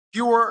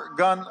Fewer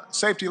gun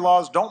safety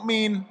laws don't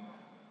mean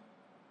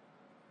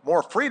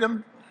more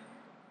freedom.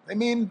 They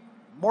mean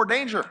more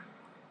danger.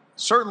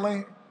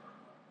 Certainly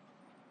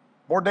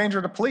more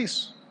danger to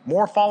police,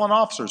 more fallen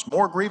officers,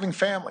 more grieving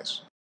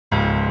families.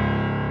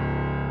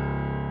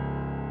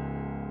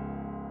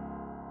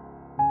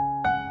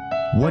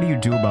 What do you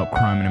do about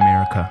crime in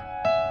America?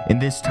 In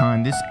this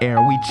time, this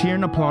era, we cheer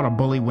and applaud a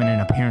bully when an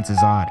appearance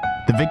is odd.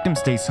 The victim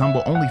stays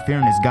humble, only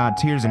fearing his God,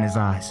 tears in his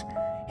eyes.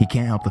 He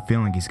can't help the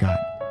feeling he's got.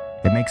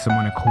 It makes him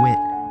wanna quit,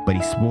 but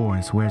he swore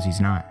and swears he's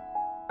not.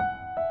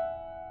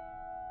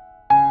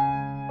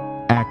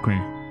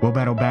 Akron, we'll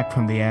battle back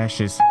from the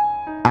ashes.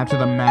 After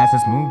the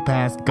masses move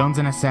past guns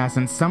and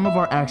assassins, some of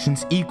our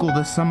actions equal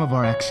the sum of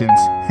our actions.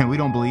 And we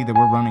don't believe that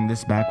we're running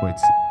this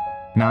backwards.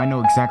 Now I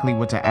know exactly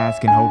what to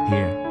ask and hope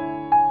here.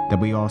 That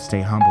we all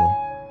stay humble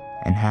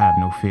and have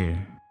no fear.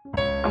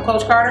 I'm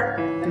Coach Carter,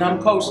 and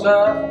I'm Coach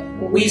Love.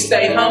 We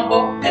stay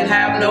humble and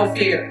have no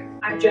fear.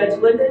 I'm Judge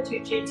Linda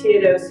Tucci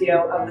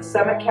Teodosio of the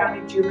Summit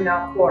County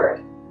Juvenile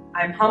Court.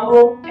 I'm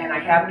humble and I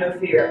have no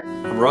fear.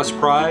 I'm Russ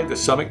Pride, the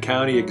Summit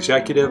County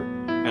Executive,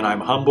 and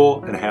I'm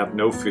humble and have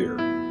no fear.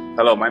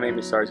 Hello, my name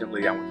is Sergeant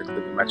Lee. I'm with the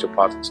Cleveland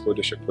Metropolitan School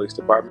District Police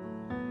Department,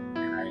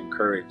 and I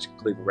encourage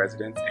Cleveland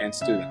residents and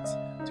students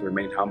to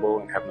remain humble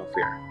and have no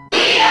fear.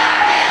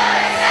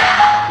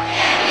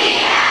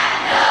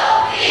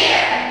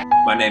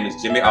 My name is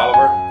Jimmy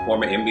Oliver,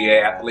 former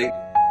NBA athlete.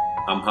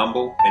 I'm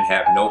humble and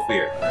have no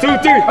fear. 2,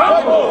 3,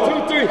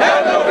 humble! 2, 3,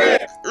 have no fear!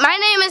 My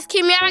name is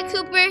Kimiana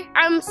Cooper.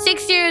 I'm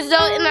 6 years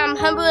old and I'm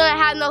humble and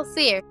I have no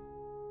fear.